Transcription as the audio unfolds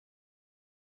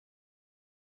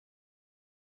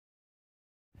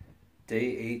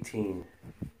Day 18.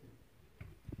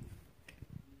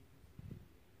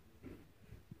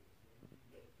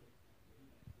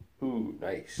 Ooh,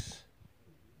 nice.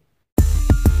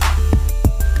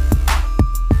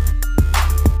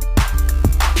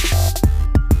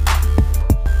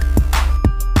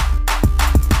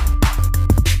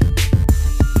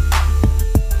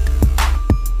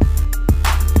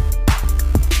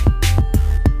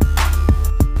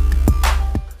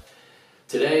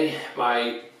 Today,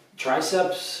 my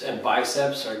triceps and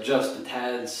biceps are just a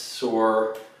tad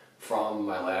sore from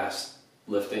my last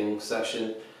lifting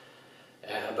session,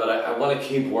 but I want to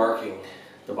keep working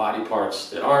the body parts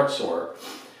that aren't sore.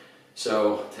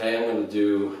 So today I'm going to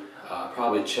do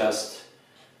probably chest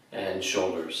and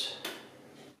shoulders.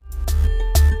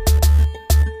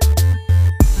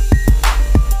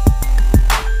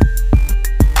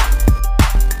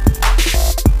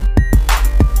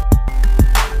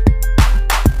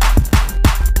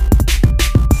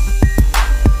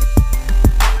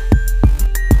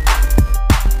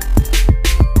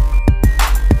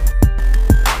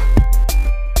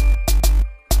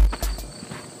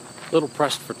 A little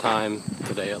pressed for time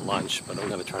today at lunch, but I'm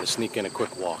going to try to sneak in a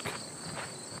quick walk.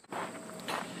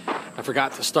 I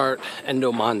forgot to start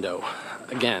Endomondo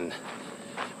again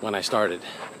when I started,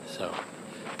 so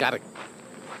got to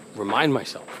remind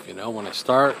myself, you know, when I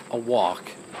start a walk,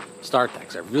 start that,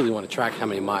 because I really want to track how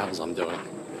many miles I'm doing.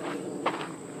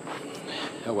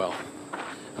 Oh well,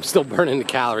 I'm still burning the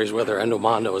calories whether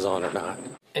Endomondo is on or not.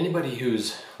 Anybody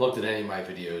who's looked at any of my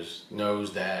videos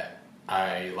knows that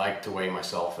I like to weigh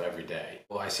myself every day.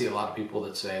 Well, I see a lot of people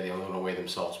that say they only want to weigh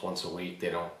themselves once a week. They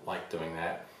don't like doing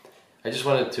that. I just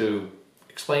wanted to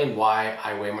explain why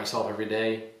I weigh myself every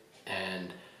day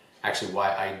and actually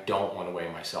why I don't want to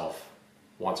weigh myself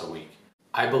once a week.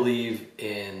 I believe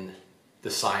in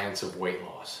the science of weight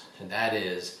loss, and that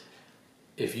is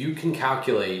if you can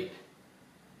calculate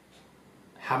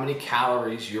how many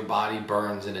calories your body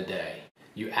burns in a day,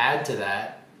 you add to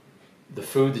that the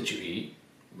food that you eat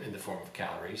in the form of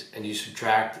calories, and you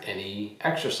subtract any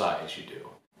exercise you do.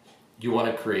 You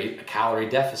want to create a calorie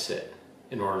deficit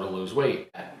in order to lose weight.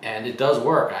 And it does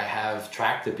work. I have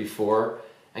tracked it before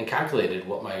and calculated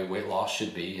what my weight loss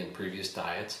should be in previous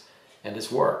diets, and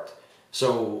it's worked.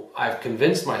 So I've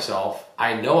convinced myself,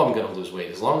 I know I'm going to lose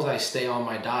weight. As long as I stay on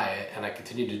my diet and I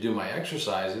continue to do my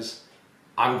exercises,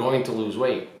 I'm going to lose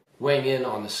weight. Weighing in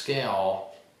on the scale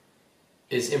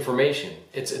is information.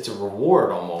 It's a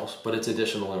reward almost, but it's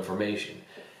additional information.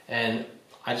 And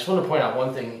I just want to point out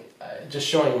one thing, just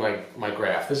showing my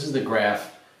graph. This is the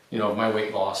graph, you know, of my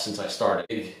weight loss since I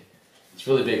started. It's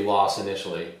really big loss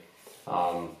initially.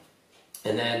 And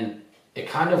then it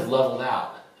kind of leveled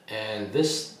out. And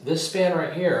this span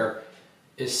right here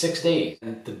is 6 days.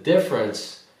 And the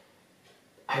difference,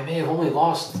 I may have only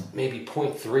lost maybe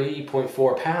 0.3,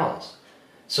 0.4 pounds.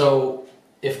 So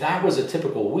if that was a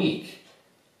typical week,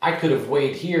 I could have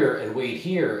weighed here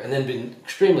and then been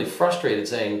extremely frustrated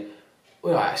saying,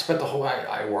 well, I spent the whole,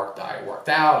 I worked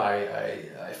out,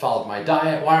 I followed my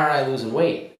diet, why aren't I losing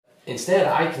weight? Instead,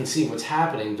 I can see what's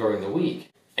happening during the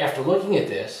week. After looking at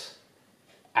this,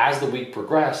 as the week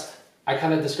progressed, I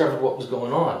kind of discovered what was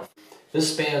going on.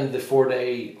 This spanned the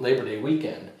 4-day Labor Day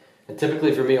weekend. And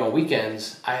typically for me on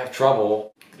weekends, I have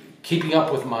trouble keeping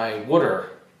up with my water,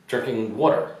 drinking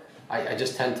water. I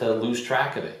just tend to lose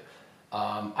track of it.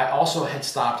 I also had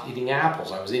stopped eating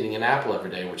apples. I was eating an apple every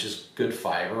day, which is good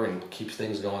fiber and keeps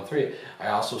things going through. I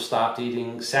also stopped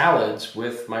eating salads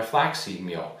with my flaxseed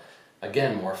meal.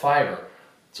 Again, more fiber.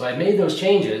 So I made those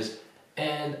changes,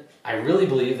 and I really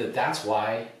believe that that's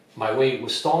why my weight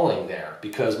was stalling there,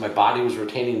 because my body was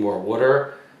retaining more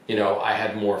water. You know, I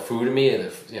had more food in me, and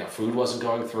if, you know, food wasn't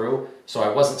going through, so I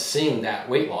wasn't seeing that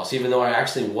weight loss, even though I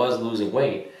actually was losing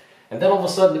weight. And then all of a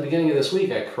sudden, at the beginning of this week,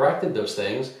 I corrected those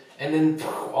things, and then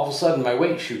all of a sudden my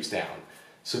weight shoots down.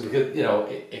 So because, you know,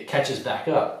 it catches back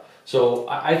up. So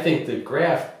I think the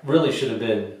graph really should have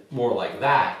been more like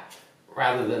that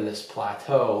rather than this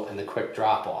plateau and the quick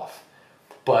drop off.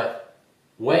 But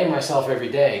weighing myself every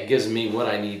day gives me what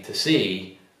I need to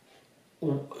see,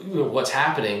 what's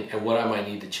happening and what I might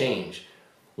need to change.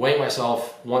 Weighing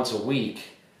myself once a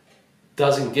week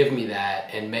doesn't give me that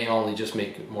and may only just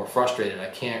make it more frustrated. I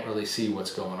can't really see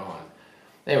what's going on.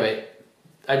 Anyway,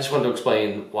 I just wanted to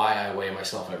explain why I weigh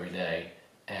myself every day,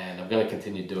 and I'm going to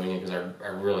continue doing it because I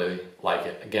really like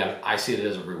it. Again, I see it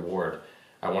as a reward.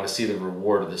 I want to see the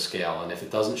reward of the scale, and if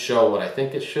it doesn't show what I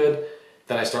think it should,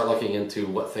 then I start looking into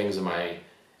what things am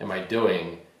I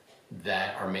doing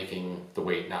that are making the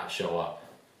weight not show up,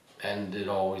 and it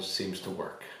always seems to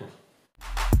work.